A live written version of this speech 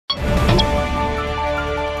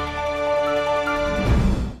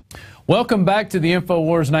Welcome back to the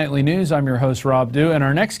InfoWars Nightly News. I'm your host, Rob Dew, and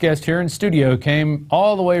our next guest here in studio came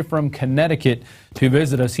all the way from Connecticut to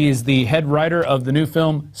visit us. He is the head writer of the new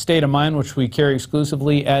film State of Mind, which we carry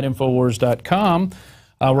exclusively at Infowars.com.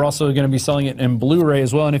 We're also going to be selling it in Blu-ray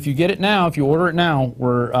as well. And if you get it now, if you order it now,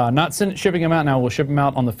 we're not shipping them out now. We'll ship them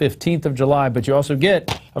out on the 15th of July. But you also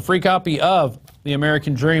get a free copy of The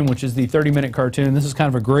American Dream, which is the 30-minute cartoon. This is kind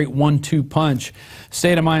of a great 1-2 punch.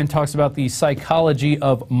 State of Mind talks about the psychology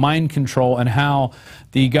of mind control and how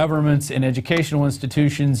the governments and educational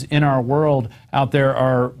institutions in our world out there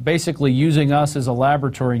are basically using us as a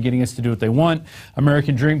laboratory and getting us to do what they want.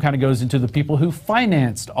 American Dream kind of goes into the people who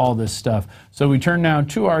financed all this stuff. So we turn now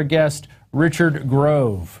to our guest, Richard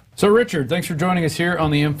Grove. So Richard, thanks for joining us here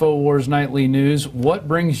on the InfoWars Nightly News. What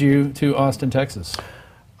brings you to Austin, Texas?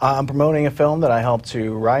 I'm promoting a film that I helped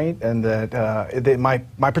to write, and that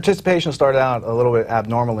my participation started out a little bit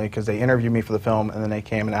abnormally because they interviewed me for the film, and then they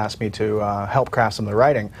came and asked me to help craft some of the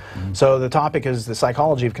writing. Mm-hmm. So the topic is the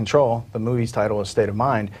psychology of control. The movie's title is State of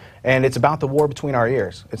Mind, and it's about the war between our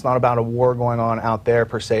ears. It's not about a war going on out there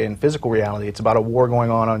per se in physical reality. It's about a war going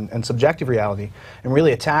on in subjective reality, and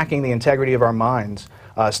really attacking the integrity of our minds.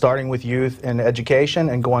 Starting with youth and education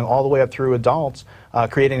and going all the way up through adults,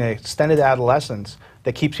 creating an extended adolescence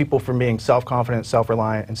that keeps people from being self-confident,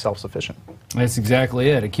 self-reliant, and self-sufficient. That's exactly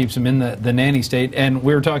it. It keeps them in the nanny state. And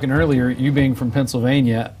we were talking earlier, you being from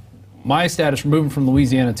Pennsylvania, my status from moving from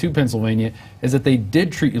Louisiana to Pennsylvania is that they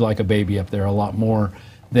did treat you like a baby up there a lot more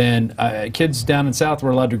than kids down in South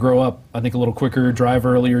were allowed to grow up, I think, a little quicker, drive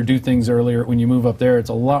earlier, do things earlier. When you move up there,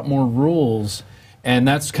 it's a lot more rules. And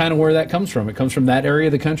that's kind of where that comes from. It comes from that area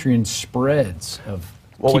of the country and spreads of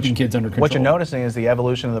keeping kids under control. What you're noticing is the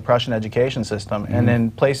evolution of the Prussian education system. Mm-hmm. And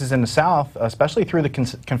in places in the South, especially through the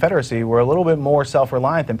Confederacy, were a little bit more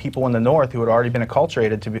self-reliant than people in the North who had already been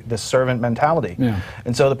acculturated to this servant mentality. Yeah.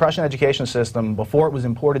 And so the Prussian education system, before it was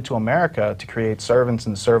imported to America to create servants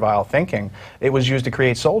and servile thinking, it was used to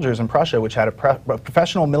create soldiers in Prussia, which had a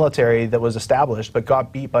professional military that was established but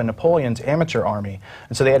got beat by Napoleon's amateur army.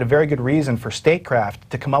 And so they had a very good reason for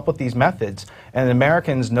statecraft to come up with these methods. And the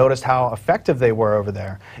Americans noticed how effective they were over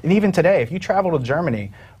there. And even today, if you travel to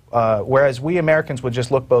Germany, whereas we Americans would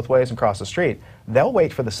just look both ways and cross the street, they'll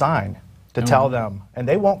wait for the sign to tell them, and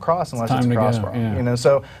they won't cross unless it's a crosswalk. Yeah. You know,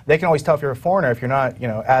 so they can always tell if you're a foreigner if you're not,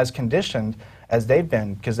 as conditioned as they've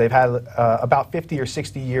been, because they've had about 50 or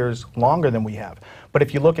 60 years longer than we have. But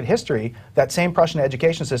if you look at history, that same Prussian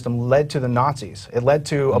education system led to the Nazis. It led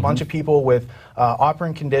to a bunch of people with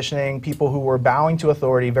operant conditioning, people who were bowing to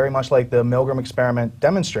authority, very much like the Milgram experiment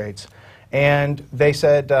demonstrates. And they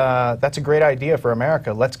said, that's a great idea for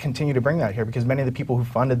America. Let's continue to bring that here, because many of the people who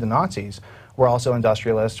funded the Nazis were also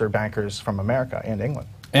industrialists or bankers from America and England.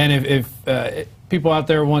 And if people out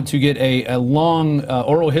there want to get a long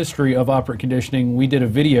oral history of operant conditioning, we did a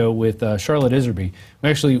video with Charlotte Iserby. We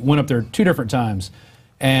actually went up there 2 different times.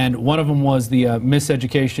 And one of them was the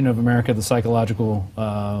Miseducation of America, the psychological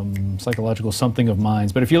something of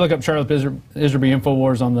minds. But if you look up Charlotte Iserby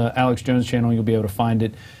InfoWars on the Alex Jones channel, you'll be able to find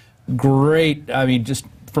it. Great, I mean, just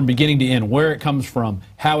from beginning to end, where it comes from,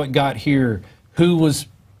 how it got here, who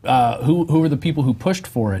were the people who pushed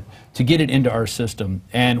for it to get it into our system,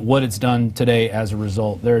 and what it's done today as a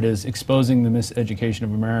result. There it is, Exposing the Miseducation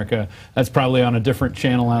of America. That's probably on a different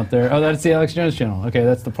channel out there. Oh, that's the Alex Jones channel. Okay,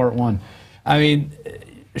 that's the part 1. I mean,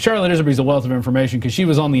 Charlotte Iserby is a wealth of information because she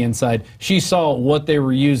was on the inside. She saw what they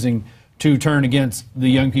were using to turn against the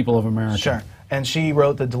young people of America. Sure. And she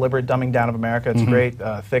wrote The Deliberate Dumbing Down of America. It's a great,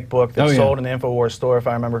 thick book that's sold in the InfoWars store, if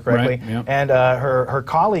I remember correctly. Right, yep. And her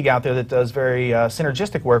colleague out there that does very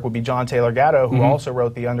synergistic work would be John Taylor Gatto, who also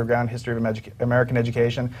wrote The Underground History of American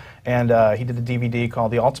Education. And he did a DVD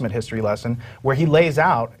called The Ultimate History Lesson, where he lays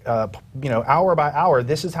out, hour by hour,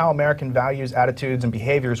 this is how American values, attitudes, and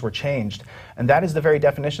behaviors were changed. And that is the very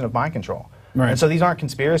definition of mind control. Right. And so these aren't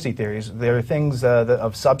conspiracy theories. They're things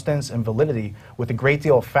of substance and validity with a great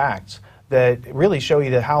deal of facts that really show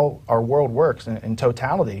you how our world works in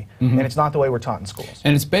totality, and it's not the way we're taught in schools.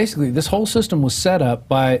 And it's basically, this whole system was set up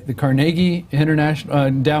by the Carnegie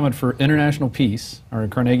Endowment for International Peace, or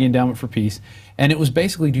Carnegie Endowment for Peace, and it was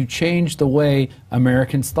basically to change the way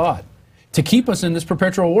Americans thought, to keep us in this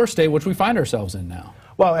perpetual war state, which we find ourselves in now.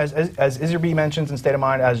 Well, as Iserby mentions in State of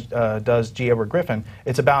Mind, as does G. Edward Griffin,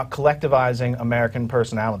 it's about collectivizing American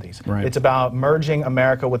personalities. Right. It's about merging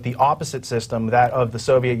America with the opposite system, that of the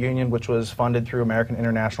Soviet Union, which was funded through American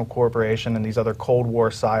International Corporation and these other Cold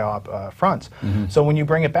War PSYOP fronts. So when you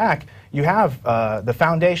bring it back, you have the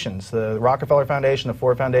foundations, the Rockefeller Foundation, the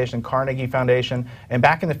Ford Foundation, Carnegie Foundation, and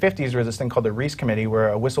back in the 50s there was this thing called the Reese Committee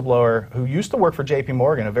where a whistleblower who used to work for J.P.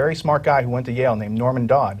 Morgan, a very smart guy who went to Yale named Norman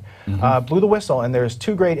Dodd, blew the whistle, and there's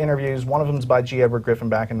 2 great interviews. One of them is by G. Edward Griffin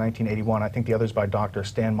back in 1981. I think the other is by Dr.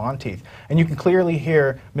 Stan Monteith. And you can clearly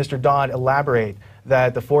hear Mr. Dodd elaborate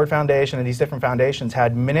that the Ford Foundation and these different foundations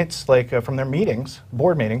had minutes from their meetings,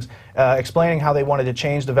 board meetings, explaining how they wanted to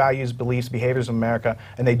change the values, beliefs, behaviors of America,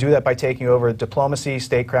 and they do that by taking over diplomacy,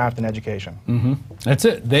 statecraft, and education. That's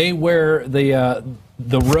it. They wear the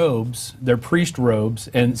robes, their priest robes,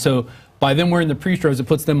 and so by them wearing the priest robes, it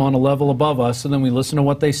puts them on a level above us, so then we listen to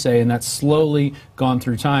what they say, and that's slowly gone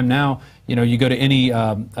through time. Now, you know, you go to any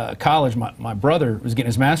college, my brother was getting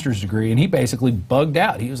his master's degree, and he basically bugged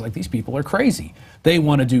out. He was like, these people are crazy. They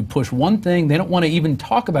want to push one thing. They don't want to even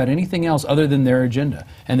talk about anything else other than their agenda.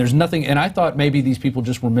 And there's nothing, and I thought maybe these people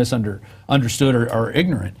just were misunderstood or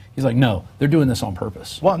ignorant. He's like, no, they're doing this on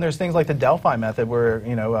purpose. Well, and there's things like the Delphi method were,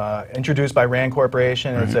 you know, introduced by Rand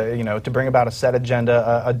Corporation. It's a, you know, to bring about a set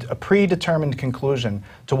agenda, a predetermined conclusion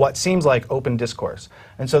to what seems like open discourse.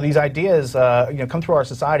 And so these ideas, you know, come through our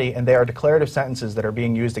society, and they are declarative sentences that are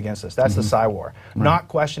being used against us. That's the Psy-War. Not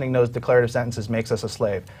questioning those declarative sentences makes us a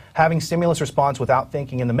slave. Having stimulus response without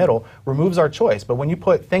thinking in the middle removes our choice. But when you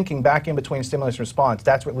put thinking back in between stimulus and response,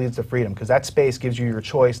 that's what leads to freedom, because that space gives you your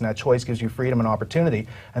choice, and that choice gives you freedom and opportunity,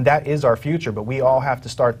 and that is our future. But we all have to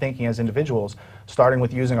start thinking as individuals, starting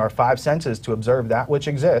with using our 5 senses to observe that which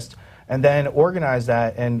exists, and then organize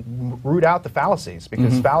that and root out the fallacies,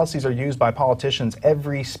 because fallacies are used by politicians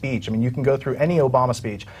every speech. I mean, you can go through any Obama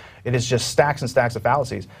speech. It is just stacks and stacks of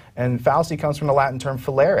fallacies. And fallacy comes from the Latin term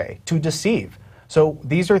falere, to deceive. So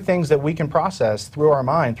these are things that we can process through our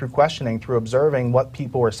mind, through questioning, through observing what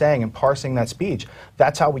people are saying and parsing that speech.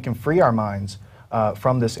 That's how we can free our minds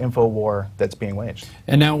from this info war that's being waged.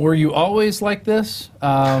 And now, were you always like this,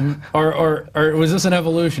 or was this an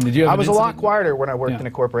evolution? Did you have I was a lot quieter when I worked in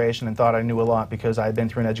a corporation and thought I knew a lot, because I had been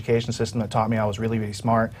through an education system that taught me I was really, really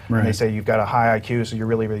smart. And they say you've got a high IQ, so you're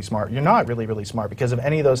really, really smart. You're not really, really smart because of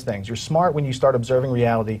any of those things. You're smart when you start observing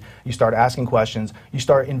reality, you start asking questions, you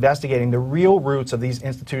start investigating the real roots of these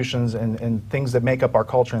institutions and things that make up our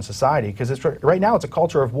culture and society, because right now it's a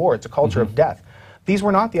culture of war, it's a culture of death. These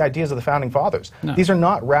were not the ideas of the Founding Fathers. No. These are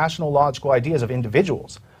not rational, logical ideas of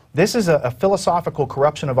individuals. This is a philosophical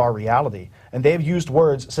corruption of our reality. And they've used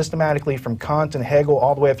words systematically from Kant and Hegel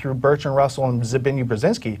all the way through Bertrand Russell and Zbigniew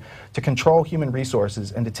Brzezinski to control human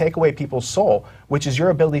resources and to take away people's soul, which is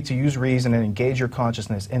your ability to use reason and engage your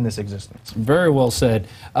consciousness in this existence. Very well said.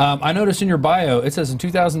 I noticed in your bio, it says in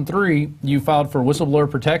 2003 you filed for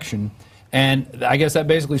whistleblower protection. And I guess that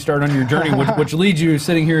basically started on your journey, which leads you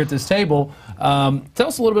sitting here at this table. Tell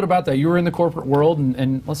us a little bit about that. You were in the corporate world,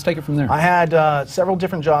 and let's take it from there. I had several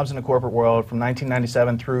different jobs in the corporate world from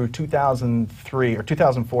 1997 through 2003, or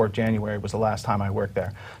 2004, January was the last time I worked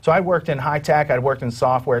there. So I worked in high tech, I'd worked in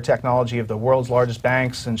software technology of the world's largest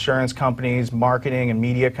banks, insurance companies, marketing and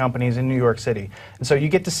media companies in New York City. And so you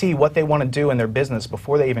get to see what they want to do in their business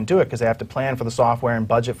before they even do it, because they have to plan for the software and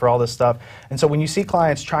budget for all this stuff. And so when you see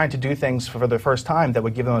clients trying to do things for the first time that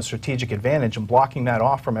would give them a strategic advantage and blocking that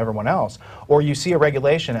off from everyone else, or you see a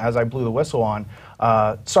regulation, as I blew the whistle on,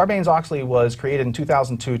 Sarbanes-Oxley was created in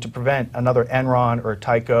 2002 to prevent another Enron or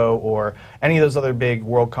Tyco or any of those other big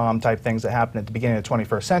WorldCom type things that happened at the beginning of the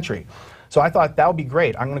 21st century. So I thought that would be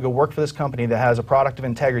great. I'm going to go work for this company that has a product of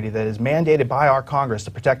integrity that is mandated by our Congress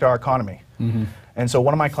to protect our economy. And so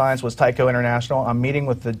one of my clients was Tyco International. I'm meeting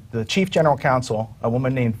with the chief general counsel, a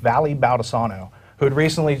woman named Vali Baldessano, who had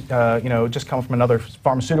recently just come from another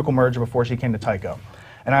pharmaceutical merger before she came to Tyco.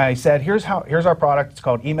 And I said, here's our product. It's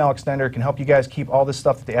called Email Extender. It can help you guys keep all this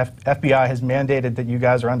stuff that the FBI has mandated that you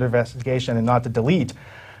guys are under investigation and not to delete.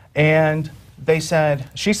 And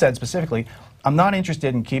she said specifically, I'm not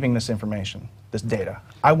interested in keeping this information, this data.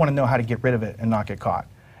 I want to know how to get rid of it and not get caught.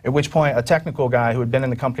 At which point, a technical guy who had been in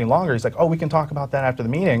the company longer, he's like, oh, we can talk about that after the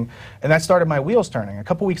meeting. And that started my wheels turning. A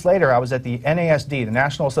couple weeks later, I was at the NASD, the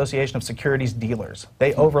National Association of Securities Dealers.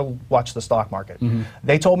 They overwatch the stock market.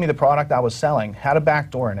 They told me the product I was selling had a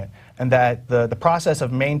backdoor in it, and that the process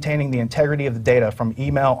of maintaining the integrity of the data from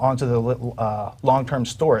email onto the long-term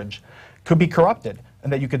storage could be corrupted,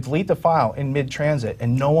 and that you could delete the file in mid-transit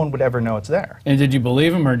and no one would ever know it's there. And did you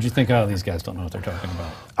believe him, or did you think, oh, these guys don't know what they're talking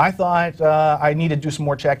about? I thought I needed to do some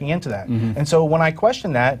more checking into that. And so when I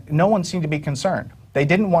questioned that, no one seemed to be concerned. They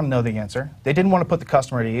didn't want to know the answer. They didn't want to put the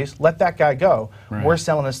customer at ease. Let that guy go. Right. We're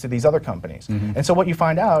selling this to these other companies. And so what you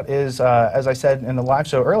find out is, as I said in the live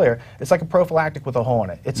show earlier, it's like a prophylactic with a hole in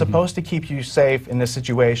it. It's supposed to keep you safe in this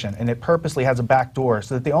situation, and it purposely has a back door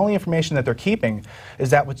so that the only information that they're keeping is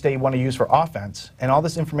that which they want to use for offense. And all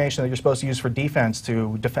this information that you're supposed to use for defense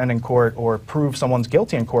to defend in court or prove someone's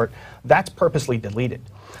guilty in court, that's purposely deleted.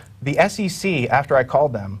 The SEC, after I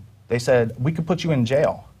called them, they said, we could put you in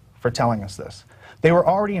jail for telling us this. They were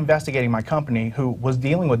already investigating my company, who was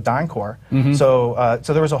dealing with DynCorp.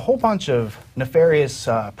 So there was a whole bunch of nefarious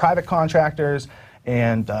private contractors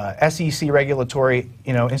and SEC regulatory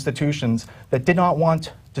institutions that did not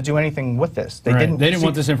want to do anything with this. They didn't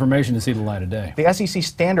want this information to see the light of day. The SEC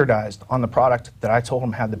standardized on the product that I told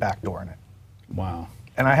them had the back door in it. Wow.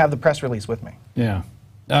 And I have the press release with me. Yeah.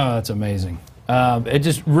 Oh, that's amazing. It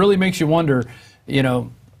just really makes you wonder,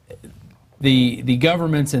 the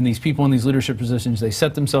governments and these people in these leadership positions, they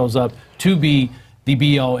set themselves up to be the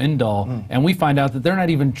be-all, end-all, and we find out that they're not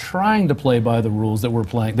even trying to play by the rules that we're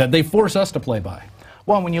playing, that they force us to play by.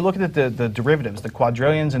 Well, when you look at the derivatives, the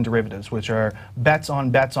quadrillions in derivatives, which are bets on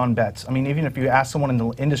bets on bets, I mean, even if you ask someone in the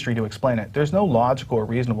industry to explain it, there's no logical or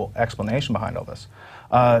reasonable explanation behind all this.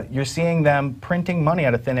 You're seeing them printing money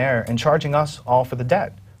out of thin air and charging us all for the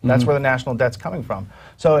debt. That's where the national debt's coming from.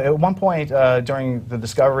 So at one point during the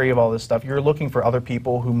discovery of all this stuff, you're looking for other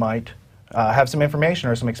people who might have some information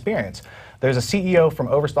or some experience. There's a CEO from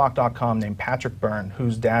Overstock.com named Patrick Byrne,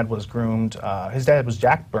 whose dad was groomed. His dad was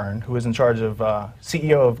Jack Byrne, who was in charge of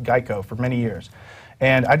CEO of Geico for many years.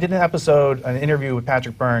 And I did an interview with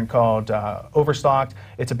Patrick Byrne called Overstocked.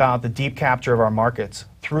 It's about the deep capture of our markets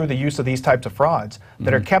through the use of these types of frauds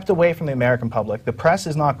that are kept away from the American public. The press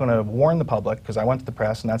is not going to warn the public, because I went to the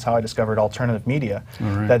press, and that's how I discovered alternative media,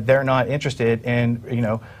 that they're not interested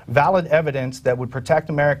in valid evidence that would protect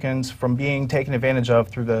Americans from being taken advantage of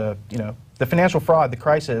through the financial fraud, the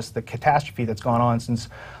crisis, the catastrophe that's gone on since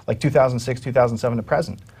like 2006, 2007 to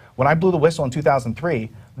present. When I blew the whistle in 2003,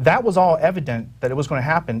 that was all evident that it was going to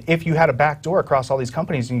happen if you had a back door across all these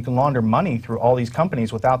companies and you can launder money through all these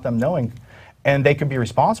companies without them knowing, and they could be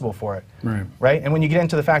responsible for it. Right? And when you get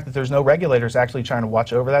into the fact that there's no regulators actually trying to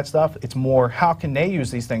watch over that stuff, it's more how can they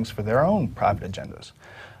use these things for their own private agendas.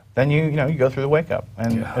 Then you go through the wake-up,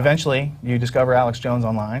 and eventually you discover Alex Jones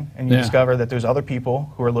online, and you discover that there's other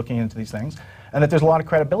people who are looking into these things, and that there's a lot of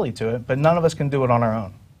credibility to it, but none of us can do it on our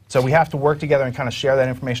own. So we have to work together and kind of share that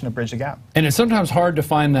information to bridge the gap. And it's sometimes hard to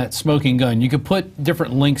find that smoking gun. You could put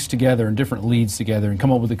different links together and different leads together and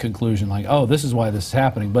come up with a conclusion like, oh, this is why this is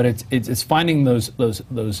happening. But it's finding those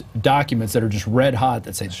documents that are just red hot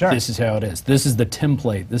that say, this is how it is. This is the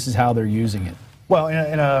template. This is how they're using it. Well,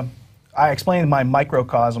 I explained my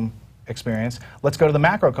microcosm experience. Let's go to the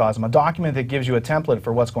macrocosm. A document that gives you a template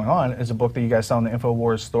for what's going on is a book that you guys sell in the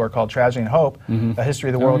InfoWars store called Tragedy and Hope, A History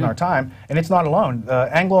of the World in Our Time. And it's not alone. The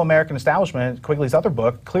Anglo-American Establishment, Quigley's other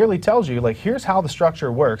book, clearly tells you, like, here's how the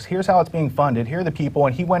structure works, here's how it's being funded, here are the people,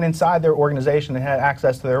 and he went inside their organization and had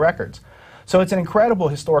access to their records. So it's an incredible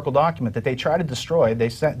historical document that they try to destroy. They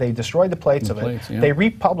destroyed the plates of it. They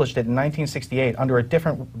republished it in 1968 under a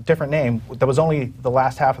different name that was only the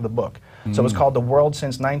last half of the book. So it was called The World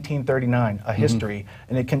Since 1939, A History,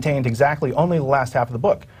 and it contained exactly only the last half of the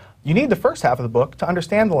book. You need the first half of the book to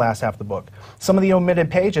understand the last half of the book. Some of the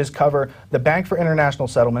omitted pages cover the Bank for International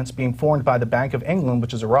Settlements being formed by the Bank of England,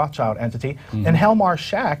 which is a Rothschild entity, and Helmar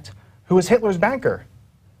Schacht, who was Hitler's banker.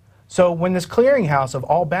 So when this clearinghouse of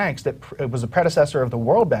all banks that was a predecessor of the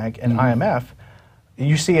World Bank and IMF,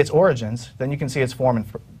 you see its origins, then you can see its form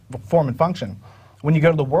and function. When you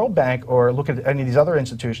go to the World Bank or look at any of these other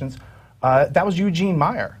institutions, that was Eugene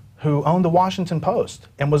Meyer, who owned the Washington Post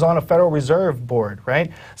and was on a Federal Reserve board, right?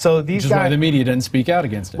 So these guys, which is why the media didn't speak out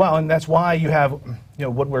against it. Well, and that's why you have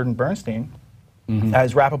Woodward and Bernstein,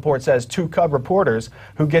 as Rappaport says, two cub reporters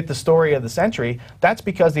who get the story of the century. That's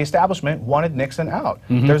because the establishment wanted Nixon out.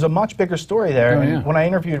 There's a much bigger story there. And when I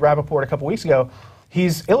interviewed Rappaport a couple weeks ago,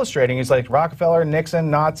 he's illustrating, he's like, Rockefeller,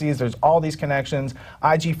 Nixon, Nazis, there's all these connections,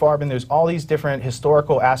 IG Farben, there's all these different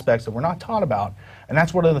historical aspects that we're not taught about. And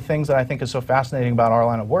that's one of the things that I think is so fascinating about our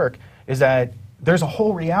line of work, is that there's a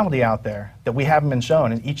whole reality out there that we haven't been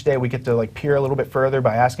shown. And each day we get to like peer a little bit further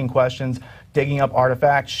by asking questions, digging up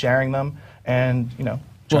artifacts, sharing them, and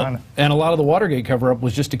trying to. And a lot of the Watergate cover-up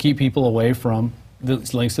was just to keep people away from the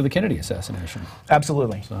links to the Kennedy assassination.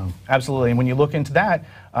 Absolutely. Absolutely. And when you look into that,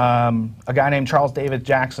 a guy named Charles David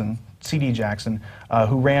Jackson, C.D. Jackson,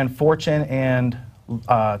 who ran Fortune and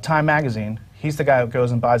Time Magazine, he's the guy who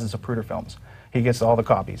goes and buys the Zapruder films. He gets all the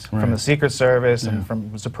copies from the Secret Service and from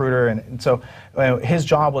Zapruder. And so his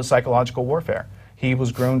job was psychological warfare. He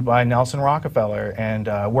was groomed by Nelson Rockefeller and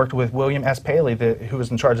worked with William S. Paley, who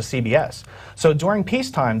was in charge of CBS. So during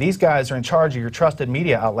peacetime, these guys are in charge of your trusted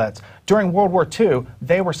media outlets. During World War II,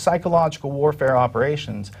 they were psychological warfare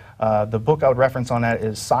operations. The book I would reference on that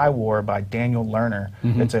is Psy-War by Daniel Lerner.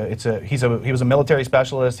 He was a military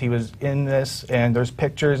specialist. He was in this, and there's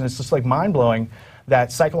pictures, and it's just like mind-blowing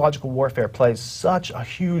that psychological warfare plays such a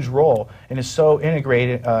huge role and is so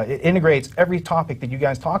integrated. It integrates every topic that you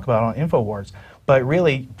guys talk about on InfoWars. But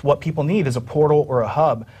really, what people need is a portal or a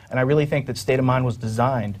hub, and I really think that State of Mind was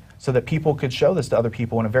designed so that people could show this to other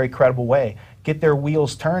people in a very credible way, get their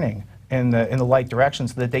wheels turning in the right direction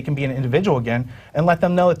so that they can be an individual again, and let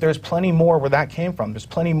them know that there's plenty more where that came from. There's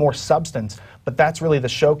plenty more substance, but that's really the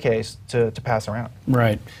showcase to pass around.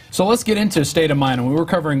 Right. So let's get into State of Mind, and we were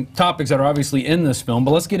covering topics that are obviously in this film,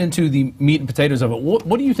 but let's get into the meat and potatoes of it.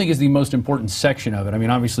 What do you think is the most important section of it? I mean,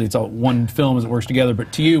 obviously it's all one film as it works together,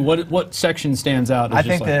 but to you, what section stands out? I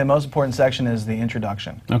think the most important section is the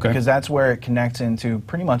introduction, because that's where it connects into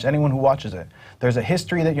pretty much anyone who watches it. There's a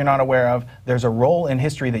history that you're not aware of. There's a role in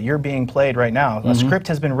history that you're being played right now. A script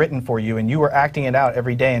has been written for you, and you are acting it out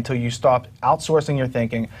every day until you stop outsourcing your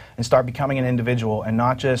thinking and start becoming an individual and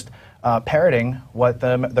not just parroting what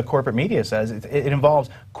the corporate media says. It involves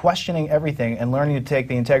questioning everything and learning to take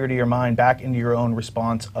the integrity of your mind back into your own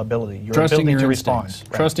responsibility, your ability to respond.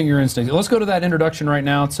 Trusting your instincts. Let's go to that introduction right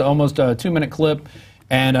now. It's almost a 2-minute clip,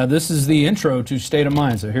 and this is the intro to State of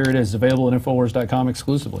Mind. So here it is, available at Infowars.com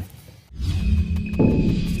exclusively.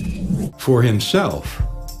 For himself,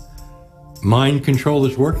 mind control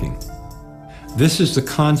is working. This is the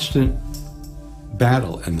constant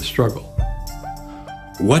battle and the struggle.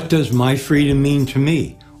 What does my freedom mean to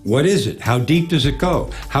me? What is it? How deep does it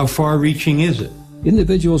go? How far-reaching is it?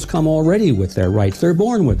 Individuals come already with their rights. They're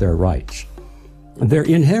born with their rights. They're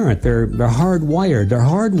inherent. They're hardwired. They're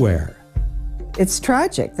hardware. It's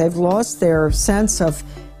tragic. They've lost their sense of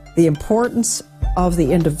the importance of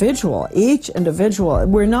the individual. Each individual.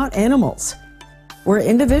 We're not animals. We're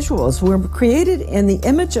individuals. We're created in the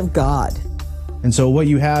image of God. And so what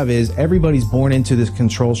you have is everybody's born into this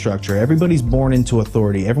control structure. Everybody's born into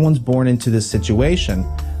authority. Everyone's born into this situation.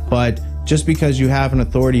 But just because you have an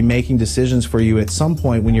authority making decisions for you at some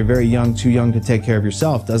point when you're very young, too young to take care of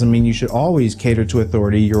yourself, doesn't mean you should always cater to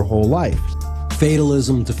authority your whole life.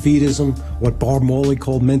 Fatalism, defeatism, what Bob Marley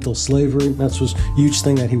called mental slavery. That's was a huge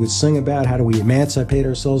thing that he would sing about. How do we emancipate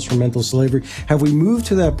ourselves from mental slavery? Have we moved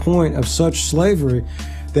to that point of such slavery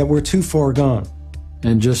that we're too far gone?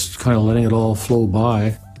 And just kind of letting it all flow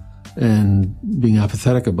by and being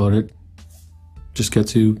apathetic about it just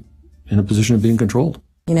gets you in a position of being controlled.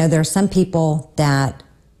 You know, there are some people that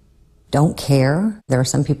don't care. There are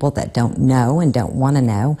some people that don't know and don't want to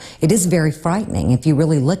know. It is very frightening. If you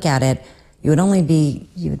really look at it, you would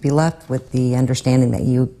be left with the understanding that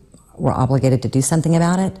you were obligated to do something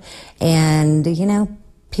about it. And, you know,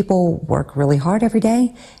 people work really hard every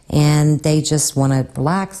day, and they just want to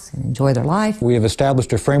relax and enjoy their life. We have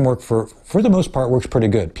established a framework for the most part, works pretty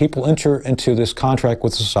good. People enter into this contract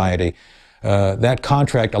with society. That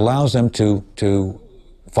contract allows them to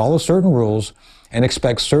follow certain rules and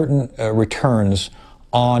expect certain returns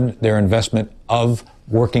on their investment of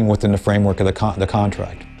working within the framework of the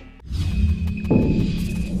contract.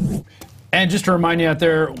 And just to remind you out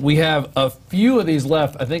there, we have a few of these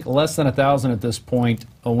left, I think less than 1,000 at this point.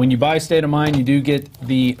 When you buy State of Mind, you do get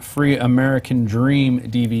the free American Dream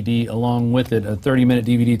DVD along with it. A 30-minute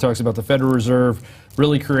DVD talks about the Federal Reserve,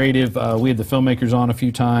 really creative. We had the filmmakers on a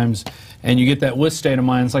few times, and you get that with State of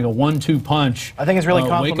Mind. It's like a 1-2 punch. I think it's really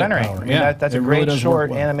complimentary. I mean, yeah, that's a great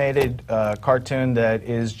short animated cartoon that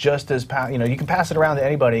is just as, you know, you can pass it around to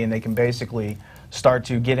anybody and they can basically start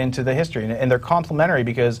to get into the history, and they're complementary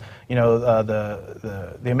because, you know,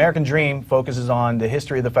 the American Dream focuses on the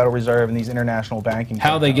history of the Federal Reserve and these international banking.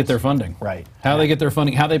 How they get their funding, right? How they get their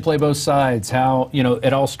funding, how they play both sides, how, you know,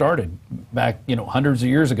 it all started back, you know, hundreds of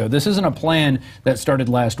years ago. This isn't a plan that started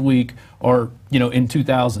last week or, you know, in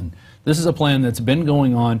 2000. This is a plan that's been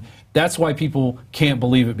going on. That's why people can't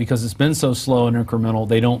believe it, because it's been so slow and incremental.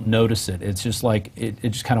 They don't notice it. It's just like it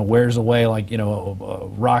just kind of wears away, like, you know, a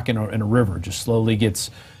rock in a river just slowly gets,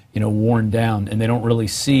 you know, worn down, and they don't really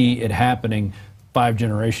see it happening 5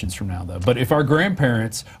 generations from now, though. But if our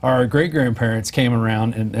grandparents or our great-grandparents came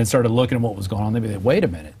around and started looking at what was going on, they'd be like, wait a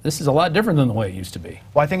minute, this is a lot different than the way it used to be.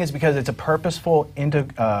 Well, I think it's because it's a purposeful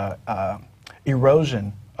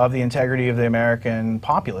erosion of the integrity of the American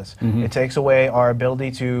populace. It takes away our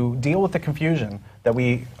ability to deal with the confusion that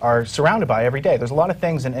we are surrounded by every day. There's a lot of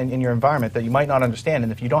things in your environment that you might not understand,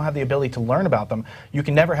 and if you don't have the ability to learn about them, you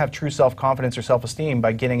can never have true self-confidence or self-esteem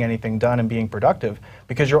by getting anything done and being productive,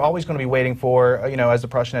 because you're always going to be waiting for, you know, as the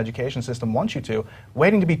Prussian education system wants you to,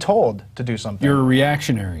 waiting to be told to do something. You're a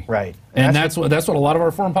reactionary. Right. And that's what a lot of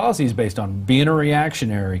our foreign policy is based on, being a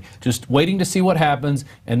reactionary, just waiting to see what happens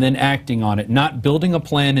and then acting on it, not building a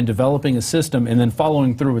plan and developing a system and then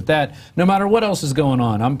following through with that, no matter what else is going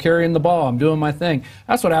on. I'm carrying the ball, I'm doing my thing.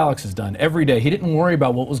 That's what Alex has done every day. He didn't worry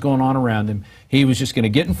about what was going on around him. He was just going to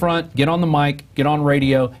get in front, get on the mic, get on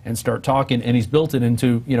radio, and start talking, and he's built it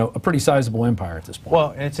into, you know, a pretty sizable empire at this point.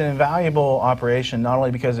 Well, it's an invaluable operation, not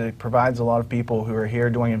only because it provides a lot of people who are here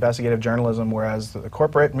doing investigative journalism, whereas the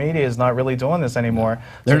corporate media is not really doing this anymore.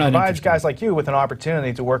 They're so not it provides interested. guys like you with an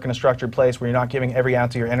opportunity to work in a structured place where you're not giving every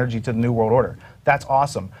ounce of your energy to the New World Order. That's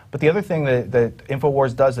awesome. But the other thing that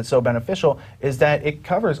InfoWars does that's so beneficial is that it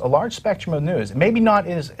covers a large spectrum of news. Maybe not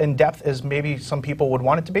as in depth as maybe some people would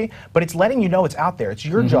want it to be, but it's letting you know it's out there. It's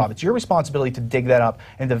your job. It's your responsibility to dig that up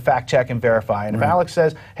and to fact check and verify. And if Alex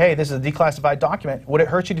says, hey, this is a declassified document, would it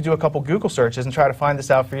hurt you to do a couple Google searches and try to find this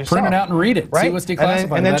out for yourself? Print it out and read it. Right? See what's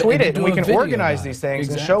declassified. And then tweet it. do And we a can video organize about these it. things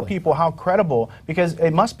and Exactly. show people how credible, because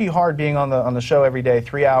it must be hard being on the show every day,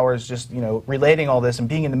 3 hours, just, you know, relating all this and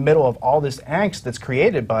being in the middle of all this angst that's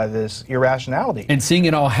created by this irrationality. And seeing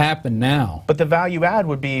it all happen now. But the value add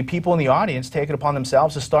would be people in the audience take it upon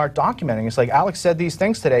themselves to start documenting. It's like, Alex said these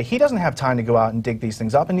things today. He doesn't have time to go out and dig these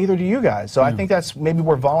things up, and neither do you guys. So I think that's maybe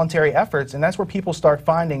where voluntary efforts, and that's where people start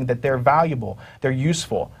finding that they're valuable, they're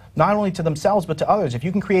useful, not only to themselves but to others. If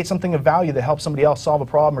you can create something of value that helps somebody else solve a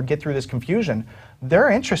problem or get through this confusion, they're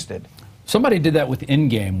interested. Somebody did that with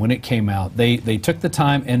Endgame when it came out. They took the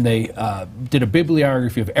time and they did a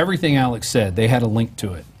bibliography of everything Alex said. They had a link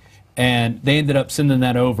to it. And they ended up sending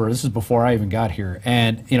that over. This is before I even got here.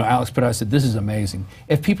 And, you know, Alex put out, said, this is amazing.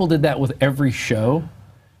 If people did that with every show,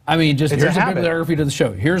 I mean, just here's a bibliography to the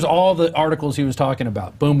show. Here's all the articles he was talking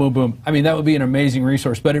about. Boom, boom, boom. I mean, that would be an amazing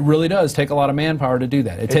resource. But it really does take a lot of manpower to do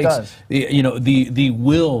that. It takes, you know, the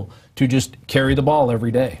will to just carry the ball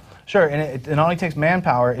every day. Sure, and it not only takes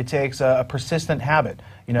manpower, it takes a persistent habit.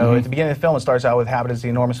 You know, at the beginning of the film, it starts out with habit as the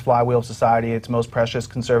enormous flywheel of society, its most precious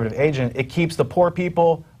conservative agent. It keeps the poor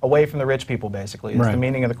people away from the rich people, basically. It's the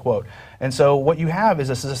meaning of the quote. And so what you have is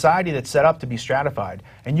a society that's set up to be stratified,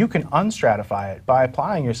 and you can unstratify it by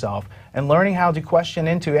applying yourself and learning how to question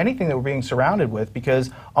into anything that we're being surrounded with,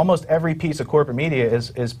 because almost every piece of corporate media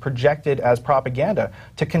is projected as propaganda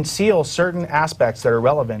to conceal certain aspects that are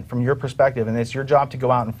relevant from your perspective, and it's your job to go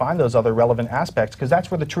out and find those other relevant aspects, because that's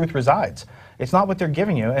where the truth resides. It's not what they're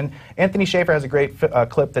giving you. And Anthony Schaefer has a great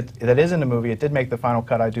clip that is in the movie. It did make the final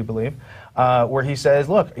cut, I do believe, where he says,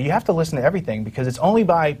 look, you have to listen to everything, because it's only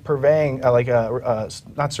by purveying, not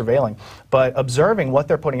surveilling, but observing what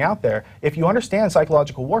they're putting out there. If you understand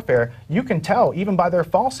psychological warfare, you can tell, even by their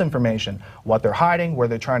false information, what they're hiding, where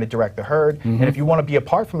they're trying to direct the herd. And if you want to be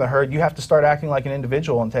apart from the herd, you have to start acting like an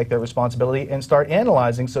individual and take that responsibility and start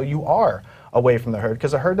analyzing so you are away from the herd,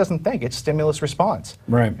 because the herd doesn't think. It's stimulus response.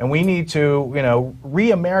 Right. And we need to, you know,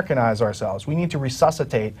 re-Americanize ourselves. We need to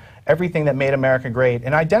resuscitate everything that made America great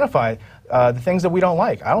and identify the things that we don't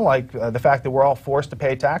like. I don't like the fact that we're all forced to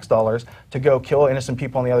pay tax dollars to go kill innocent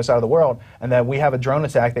people on the other side of the world, and that we have a drone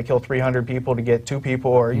attack that killed 300 people to get 2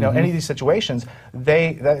 people, or, you know, any of these situations.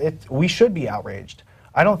 We should be outraged.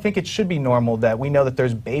 I don't think it should be normal that we know that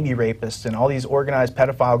there's baby rapists and all these organized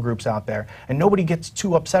pedophile groups out there, and nobody gets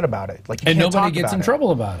too upset about it. Like, and nobody gets in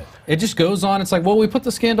trouble about it. It just goes on. It's like, well, we put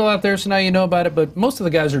the scandal out there, so now you know about it, but most of the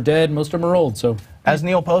guys are dead, most of them are old, so. As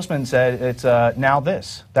Neil Postman said, it's now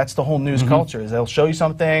this. That's the whole news culture, is they'll show you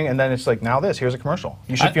something, and then it's like, now this, here's a commercial.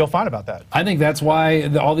 You should feel fine about that. I think that's why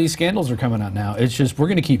all these scandals are coming out now. It's just, we're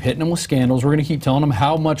going to keep hitting them with scandals, we're going to keep telling them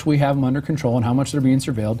how much we have them under control and how much they're being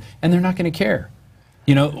surveilled, and they're not going to care.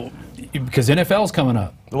 You know, because NFL's coming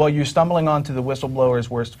up. Well, you're stumbling onto the whistleblower's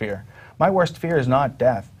worst fear. My worst fear is not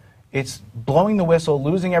death. It's blowing the whistle,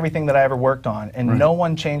 losing everything that I ever worked on, and no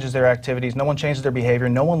one changes their activities, no one changes their behavior,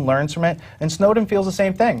 no one learns from it, and Snowden feels the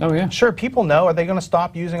same thing. Oh, yeah. Sure, people know. Are they going to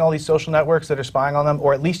stop using all these social networks that are spying on them,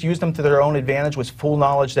 or at least use them to their own advantage with full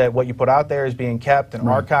knowledge that what you put out there is being kept and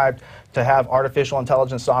archived, to have artificial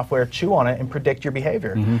intelligence software chew on it and predict your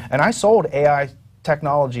behavior? And I sold AI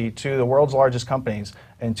technology to the world's largest companies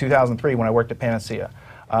in 2003 when I worked at Panacea.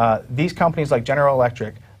 These companies like General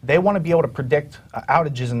Electric, they want to be able to predict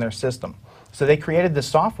outages in their system. So they created this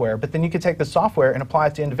software, but then you could take the software and apply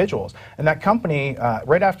it to individuals. And that company,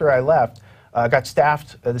 right after I left, got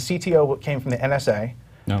staffed. The CTO came from the NSA.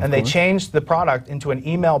 and they changed the product into an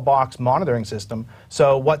email box monitoring system.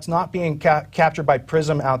 So what's not being captured by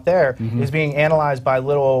Prism out there is being analyzed by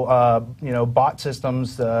little, bot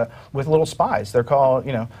systems with little spies. They're called,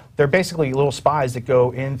 they're basically little spies that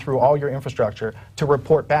go in through all your infrastructure to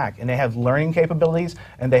report back. And they have learning capabilities,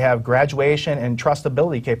 and they have graduation and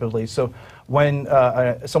trustability capabilities. So when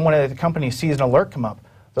someone at the company sees an alert come up,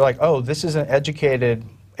 they're like, oh, this is an educated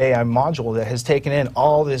AI module that has taken in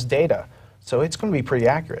all this data. So it's going to be pretty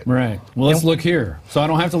accurate. Right. Well, let's look here. So I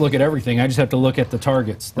don't have to look at everything. I just have to look at the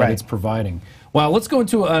targets that it's providing. Wow, let's go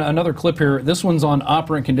into another clip here. This one's on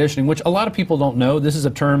operant conditioning, which a lot of people don't know. This is a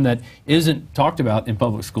term that isn't talked about in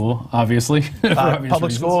public school, obviously.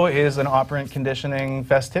 Public school is an operant conditioning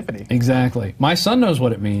festivity. Exactly. My son knows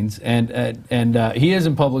what it means, and he is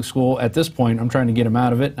in public school at this point. I'm trying to get him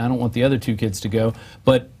out of it. I don't want the other two kids to go.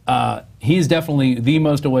 But he's definitely the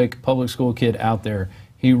most awake public school kid out there.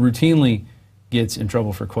 He routinely gets in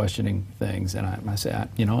trouble for questioning things, and I say,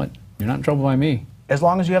 you know what, you're not in trouble by me. As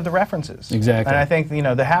long as you have the references. Exactly. And I think,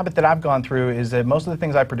 the habit that I've gone through is that most of the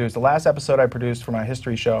things I produced, the last episode I produced for my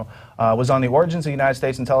history show was on the origins of the United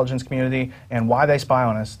States intelligence community and why they spy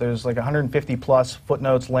on us. There's like 150 plus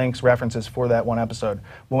footnotes, links, references for that one episode.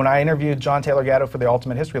 But when I interviewed John Taylor Gatto for the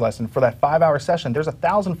Ultimate History Lesson, for that 5-hour session, there's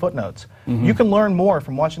 1,000 footnotes. You can learn more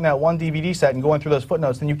from watching that one DVD set and going through those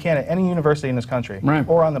footnotes than you can at any university in this country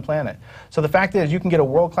or on the planet. So the fact is, you can get a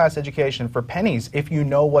world-class education for pennies if you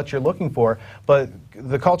know what you're looking for, but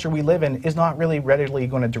the culture we live in is not really readily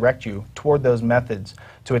going to direct you toward those methods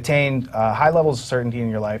to attain high levels of certainty in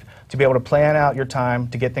your life, to be able to plan out your time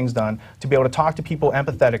to get things done, to be able to talk to people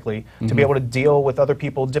empathetically, to be able to deal with other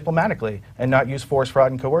people diplomatically and not use force,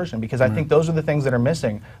 fraud, and coercion, because I think those are the things that are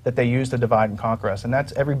missing that they use to divide and conquer us. And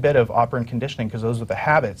that's every bit of operant conditioning, because those are the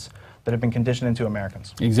habits that have been conditioned into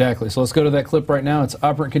Americans. Exactly. So let's go to that clip right now. It's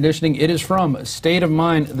operant conditioning. It is from State of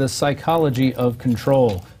Mind, The Psychology of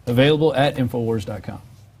Control, available at Infowars.com.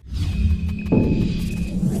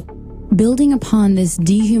 Building upon this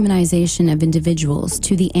dehumanization of individuals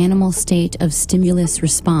to the animal state of stimulus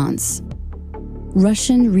response,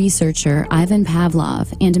 Russian researcher Ivan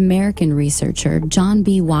Pavlov and American researcher John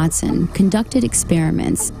B. Watson conducted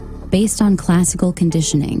experiments based on classical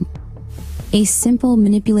conditioning, a simple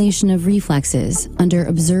manipulation of reflexes under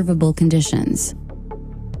observable conditions.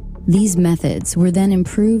 These methods were then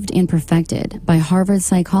improved and perfected by Harvard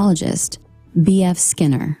psychologist B.F.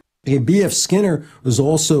 Skinner. B.F. Skinner was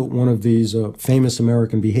also one of these famous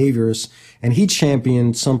American behaviorists, and he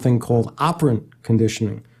championed something called operant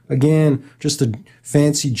conditioning. Again, just a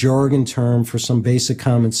fancy jargon term for some basic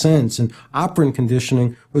common sense. And operant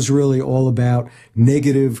conditioning was really all about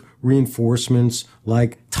negative reinforcements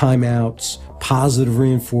like timeouts, positive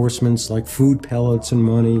reinforcements like food pellets and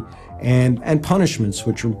money, and punishments,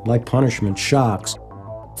 which are like punishment shocks.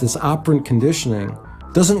 This operant conditioning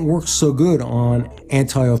doesn't work so good on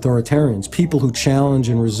anti-authoritarians, people who challenge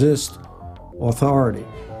and resist authority.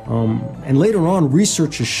 And later on,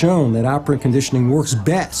 research has shown that operant conditioning works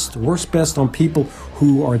best on people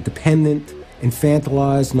who are dependent,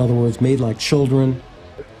 infantilized, in other words, made like children.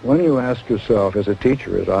 When you ask yourself, as a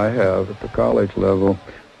teacher, as I have at the college level,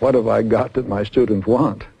 what have I got that my students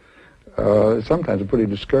want? It's sometimes a pretty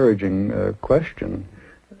discouraging question,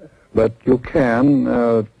 but you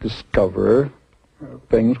can discover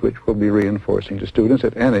things which will be reinforcing to students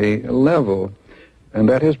at any level. And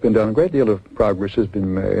that has been done. A great deal of progress has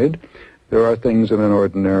been made. There are things in an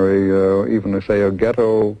ordinary, even say a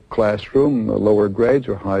ghetto classroom, lower grades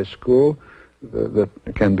or high school, that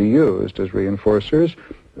can be used as reinforcers.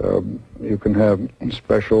 You can have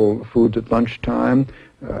special foods at lunchtime,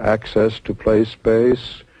 access to play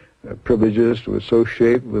space, privileges to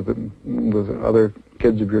associate with other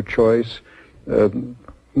kids of your choice.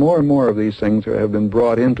 More and more of these things have been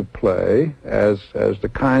brought into play as the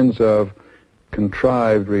kinds of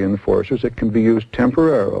contrived reinforcers that can be used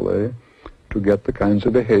temporarily to get the kinds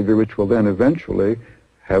of behavior which will then eventually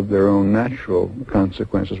have their own natural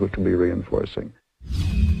consequences, which will be reinforcing.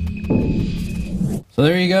 So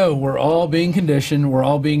there you go. We're all being conditioned. We're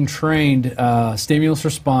all being trained. Stimulus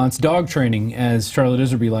response, dog training, as Charlotte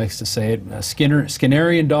Iserby likes to say it.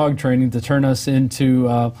 Skinnerian dog training to turn us into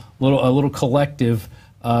a little collective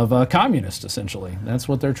of communists, essentially. That's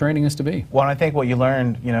what they're training us to be. Well, and I think what you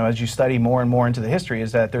learn, as you study more and more into the history,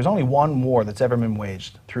 is that there's only one war that's ever been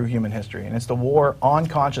waged through human history, and it's the war on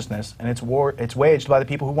consciousness, and it's waged by the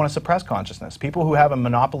people who want to suppress consciousness. People who have a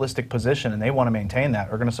monopolistic position and they want to maintain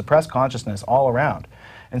that are going to suppress consciousness all around.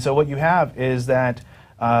 And so what you have is that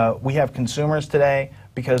we have consumers today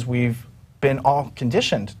because we've been all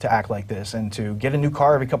conditioned to act like this and to get a new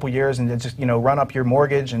car every couple years and to just, you know, run up your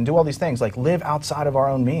mortgage and do all these things, like live outside of our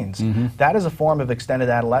own means. That is a form of extended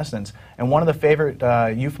adolescence. And one of the favorite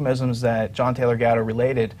euphemisms that John Taylor Gatto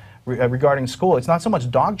related regarding school, it's not so much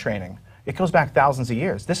dog training. It goes back thousands of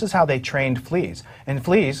years. This is how they trained fleas. And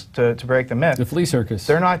fleas, to break the myth, the flea circus,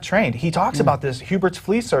 they're not trained. He talks about this, Hubert's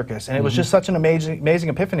flea circus, and it was just such an amazing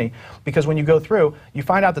epiphany, because when you go through, you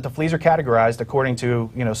find out that the fleas are categorized according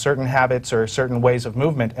to, you know, certain habits or certain ways of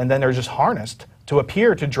movement, and then they're just harnessed to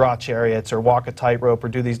appear to draw chariots or walk a tightrope or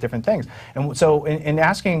do these different things. And so in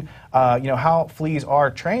asking, you know, how fleas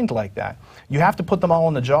are trained like that, you have to put them all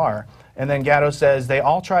in the jar. And then Gatto says they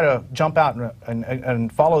all try to jump out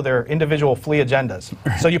and follow their individual flea agendas.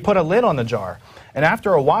 So you put a lid on the jar, and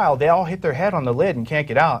after a while, they all hit their head on the lid and can't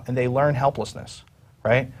get out, and they learn helplessness,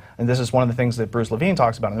 right? And this is one of the things that Bruce Levine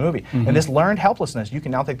talks about in the movie. And this learned helplessness, you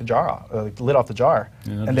can now take the jar off, the lid off the jar,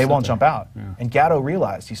 and they won't jump out. And Gatto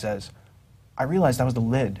realized, he says, I realized that was the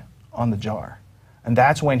lid on the jar. And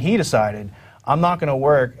that's when he decided, I'm not going to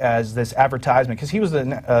work as this advertisement, because he was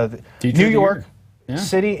the New York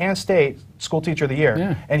City and state school teacher of the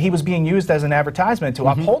year, and he was being used as an advertisement to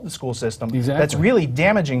uphold the school system that's really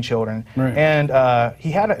damaging children. And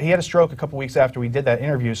he had a stroke a couple weeks after we did that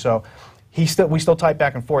interview, so we still type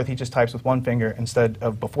back and forth. He just types with one finger instead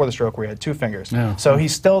of before the stroke where he had two fingers. So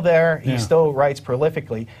he's still there. He still writes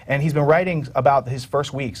prolifically, and he's been writing about his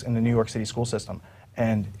first weeks in the New York City school system,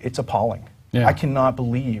 and it's appalling. I cannot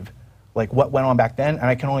believe like what went on back then, and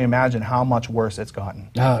I can only imagine how much worse it's gotten.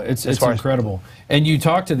 It's incredible. And you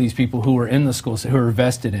talk to these people who are in the schools, who are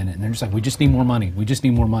vested in it, and they're just like, we just need more money, we just need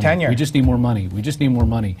more money, tenure. We just need more money, we just need more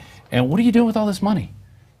money. And what are you doing with all this money?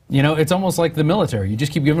 You know, it's almost like the military. You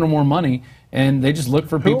just keep giving them more money, and they just look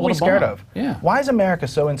for people to bomb. Who are we scared of? Yeah. Why is America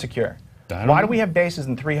so insecure? Why do we have bases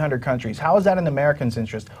in 300 countries? How is that in the Americans'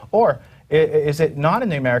 interest? Or is it not in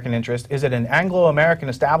the American interest? Is it an Anglo-American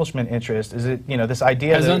establishment interest? Is it, you know, this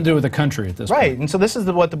idea has nothing to do with the country at this point. Right, and so this is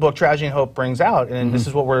what the book Tragedy and Hope brings out, and this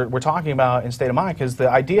is what we're talking about in State of Mind, because the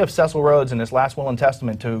idea of Cecil Rhodes in his last will and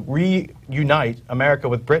testament to reunite America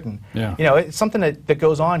with Britain, you know, it's something that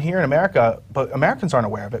goes on here in America, but Americans aren't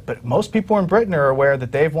aware of it. But most people in Britain are aware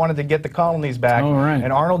that they've wanted to get the colonies back,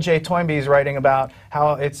 and Arnold J. Toynbee is writing about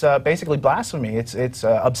how it's basically blasphemy. It's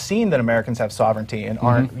obscene that Americans have sovereignty and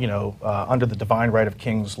aren't, you know, under the divine right of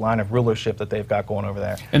kings line of rulership that they've got going over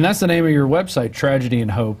there. And that's the name of your website,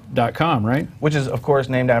 tragedyandhope.com, right? Which is, of course,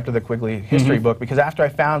 named after the Quigley history book, because after I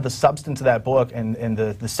found the substance of that book and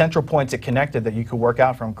the central points it connected that you could work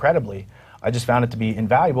out from credibly, I just found it to be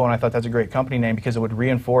invaluable, and I thought that's a great company name because it would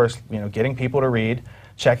reinforce, you know, getting people to read,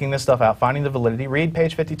 checking this stuff out, finding the validity, read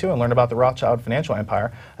page 52 and learn about the Rothschild financial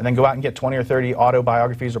empire, and then go out and get 20 or 30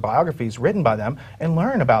 autobiographies or biographies written by them and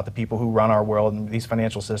learn about the people who run our world and these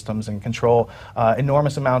financial systems and control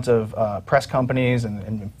enormous amounts of press companies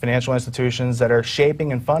and financial institutions that are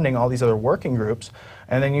shaping and funding all these other working groups.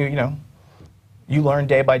 And then you learn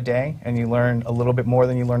day by day, and you learn a little bit more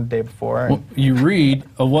than you learned the day before. Well, you read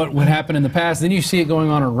of what would happen in the past, then you see it going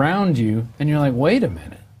on around you, and you're like, wait a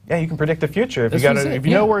minute. Yeah, you can predict the future. If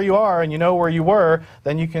you know where you are and you know where you were,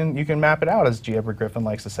 then you can map it out, as G. Edward Griffin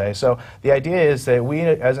likes to say. So the idea is that we,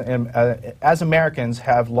 as Americans,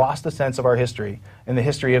 have lost a sense of our history in the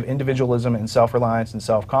history of individualism and self-reliance and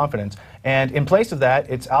self-confidence. And in place of that,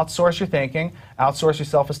 it's outsource your thinking, outsource your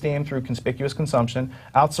self-esteem through conspicuous consumption,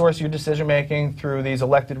 outsource your decision-making through these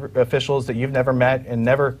elected officials that you've never met and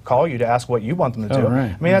never call you to ask what you want them to do.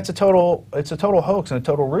 I mean, it's a total hoax and a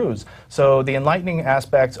total ruse. So the enlightening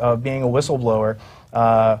aspects of being a whistleblower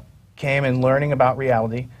came in learning about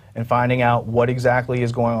reality and finding out what exactly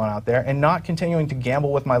is going on out there and not continuing to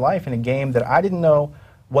gamble with my life in a game that I didn't know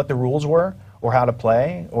what the rules were or how to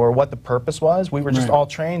play or what the purpose was. We were just all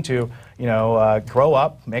trained to, you know, grow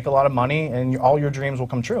up, make a lot of money, and all your dreams will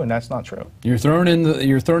come true, and that's not true. You're thrown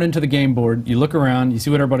into the game board, you look around, you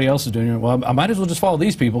see what everybody else is doing, you're like, well, I might as well just follow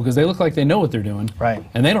these people because they look like they know what they're doing. Right.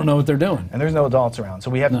 And they don't know what they're doing. And there's no adults around.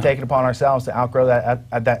 So we have to take it upon ourselves to outgrow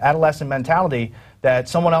that adolescent mentality that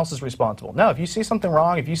someone else is responsible. No, if you see something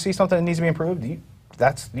wrong, if you see something that needs to be improved,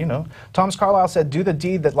 that's, you know, Thomas Carlyle said, do the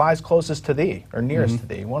deed that lies closest to thee, or nearest to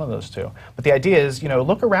thee, one of those two. But the idea is, you know,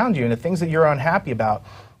 look around you and the things that you're unhappy about,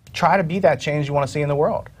 try to be that change you want to see in the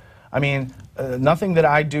world. I mean, nothing that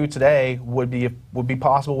I do today would be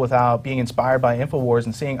possible without being inspired by InfoWars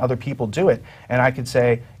and seeing other people do it. And I could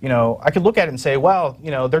say, you know, I could look at it and say, well, you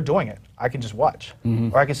know, they're doing it. I could just watch.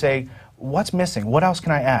 Or I could say, what's missing? What else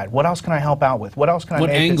can I add? What else can I help out with? What else can I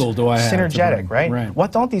make angle do I have synergetic, right?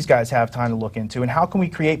 What don't these guys have time to look into? And how can we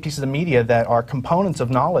create pieces of media that are components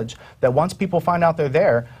of knowledge that once people find out they're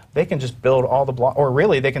there, they can just build all the blocks, or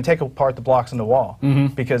really they can take apart the blocks in the wall,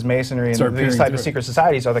 because masonry and these type of secret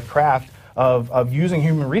societies are the craft of using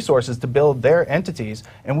human resources to build their entities.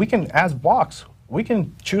 And we can, as blocks, we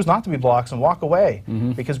can choose not to be blocks and walk away,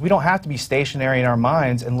 because we don't have to be stationary in our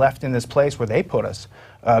minds and left in this place where they put us,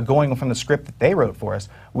 going from the script that they wrote for us.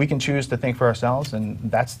 We can choose to think for ourselves,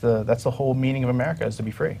 and that's the whole meaning of America, is to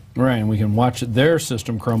be free. Right, and we can watch their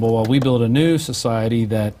system crumble while we build a new society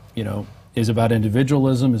that, you know, is about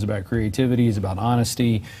individualism, is about creativity, is about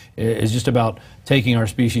honesty, is just about taking our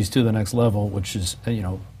species to the next level, which is, you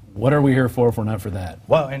know, what are we here for if we're not for that?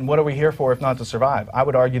 Well, and what are we here for if not to survive? I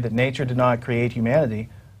would argue that nature did not create humanity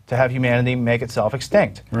to have humanity make itself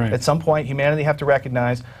extinct. Right. At some point, humanity have to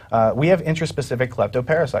recognize we have intraspecific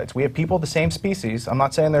kleptoparasites. We have people of the same species. I'm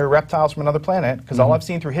not saying they're reptiles from another planet, because all I've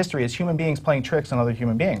seen through history is human beings playing tricks on other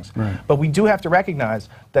human beings. Right. But we do have to recognize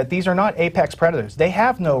that these are not apex predators. They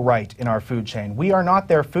have no right in our food chain. We are not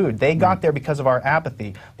their food. They got there because of our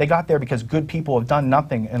apathy. They got there because good people have done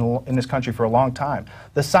nothing in this country for a long time.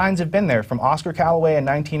 The signs have been there, from Oscar Callaway in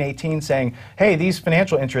 1918 saying, hey, these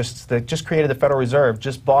financial interests that just created the Federal Reserve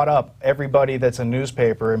just bought up everybody that's a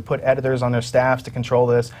newspaper and put editors on their staffs to control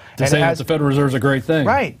this. To say that the Federal Reserve is a great thing.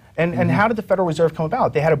 Right. And how did the Federal Reserve come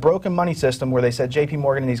about? They had a broken money system where they said J.P.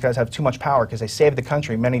 Morgan and these guys have too much power because they saved the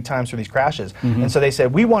country many times through these crashes. And so they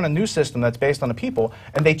said, we want a new system that's based on the people.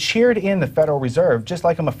 And they cheered in the Federal Reserve, just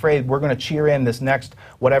like I'm afraid we're going to cheer in this next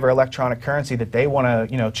whatever electronic currency that they want to,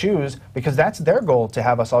 you know, choose, because that's their goal, to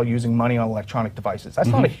have us all using money on electronic devices.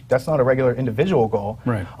 That's not a regular individual goal.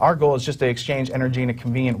 Right. Our goal is just to exchange energy in a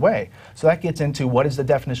convenient way. So that gets into what is the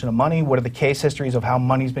definition of money, what are the case histories of how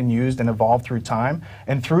money's been used and evolved through time.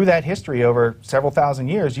 And through that history over several thousand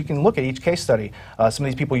years, you can look at each case study. Some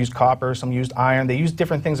of these people used copper, some used iron, they used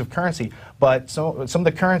different things of currency, but some of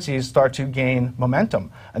the currencies start to gain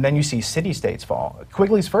momentum, and then you see city-states fall.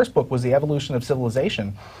 Quigley's first book was The Evolution of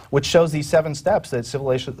Civilization, which shows these 7 steps that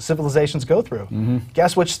civilizations go through.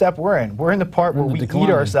 Guess which step we're in? We're in the part where we eat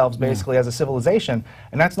ourselves, basically, as a civilization,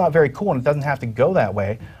 and that's not very cool, and it doesn't have to go that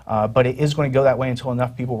way, but it is going to go that way until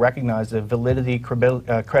enough people recognize the validity,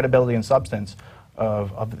 credibility, and substance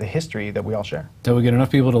of the history that we all share. Until we get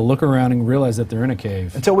enough people to look around and realize that they're in a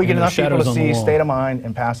cave. Until we get enough people to see State of Mind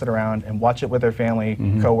and pass it around and watch it with their family,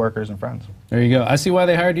 co-workers, and friends. There you go. I see why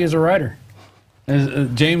they hired you as a writer.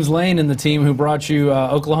 James Lane and the team who brought you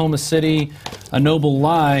Oklahoma City, A Noble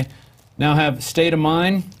Lie, now have State of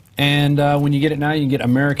Mind. And when you get it now, you can get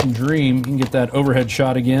American Dream. You can get that overhead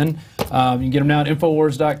shot again. You can get them now at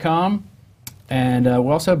Infowars.com. And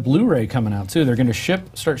we also have Blu-ray coming out, too. They're going to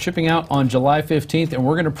start shipping out on July 15th, and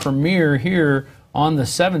we're going to premiere here on the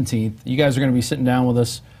 17th. You guys are going to be sitting down with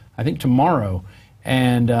us, I think, tomorrow.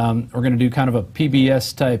 And we're going to do kind of a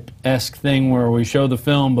PBS-type-esque thing where we show the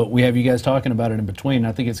film, but we have you guys talking about it in between.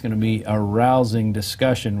 I think it's going to be a rousing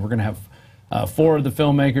discussion. We're going to have 4 of the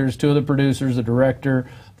filmmakers, 2 of the producers, the director,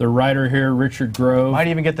 the writer here, Richard Grove. Might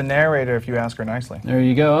even get the narrator if you ask her nicely. There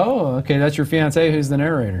you go. Oh, okay, that's your fiancée who's the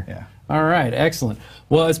narrator. Yeah. All right, excellent.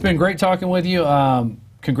 Well, it's been great talking with you.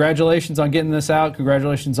 Congratulations on getting this out.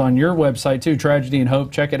 Congratulations on your website, too, Tragedy and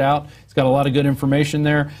Hope. Check it out. It's got a lot of good information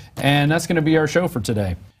there. And that's going to be our show for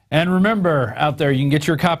today. And remember, out there, you can get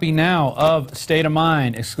your copy now of State of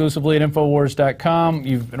Mind exclusively at Infowars.com.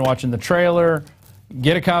 You've been watching the trailer.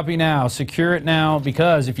 Get a copy now. Secure it now,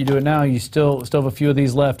 because if you do it now, you still have a few of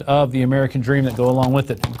these left of the American Dream that go along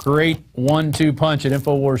with it. Great 1-2 punch at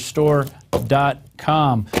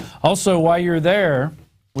InfoWarsStore.com. Also, while you're there,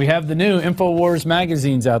 we have the new InfoWars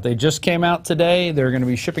magazines out. They just came out today. They're going to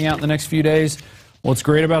be shipping out in the next few days. What's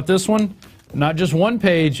great about this one? Not just one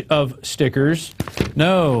page of stickers.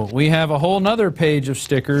 No, we have a whole nother page of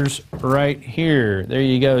stickers right here. There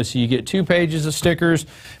you go. So you get 2 pages of stickers.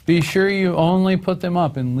 Be sure you only put them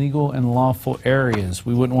up in legal and lawful areas.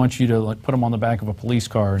 We wouldn't want you to put them on the back of a police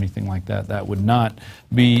car or anything like that. That would not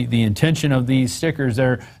be the intention of these stickers.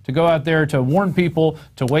 They're to go out there to warn people,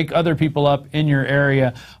 to wake other people up in your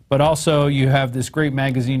area. But also you have this great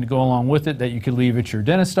magazine to go along with it that you could leave at your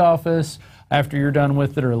dentist office after you're done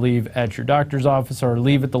with it, or leave at your doctor's office, or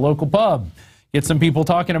leave at the local pub. Get some people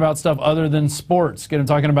talking about stuff other than sports. Get them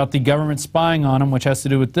talking about the government spying on them, which has to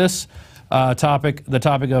do with this topic, the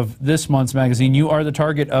topic of this month's magazine. You are the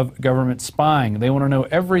target of government spying. They want to know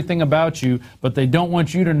everything about you, but they don't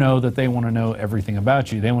want you to know that they want to know everything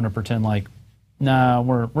about you. They want to pretend like, nah,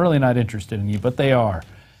 we're really not interested in you, but they are.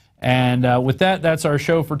 And with that, that's our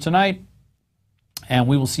show for tonight. And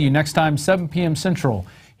we will see you next time, 7 p.m. Central,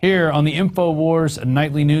 here on the InfoWars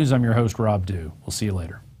Nightly News. I'm your host, Rob Dew. We'll see you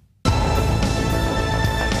later.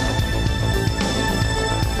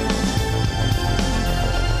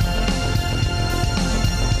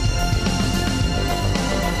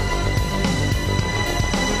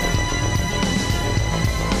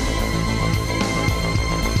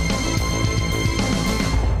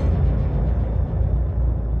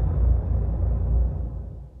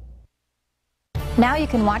 Now you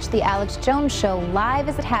can watch The Alex Jones Show live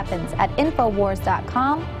as it happens at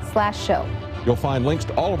Infowars.com/show. You'll find links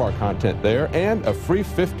to all of our content there and a free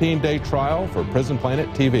 15-day trial for Prison Planet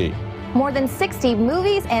TV. More than 60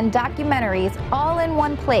 movies and documentaries all in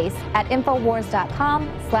one place at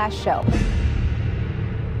Infowars.com/show.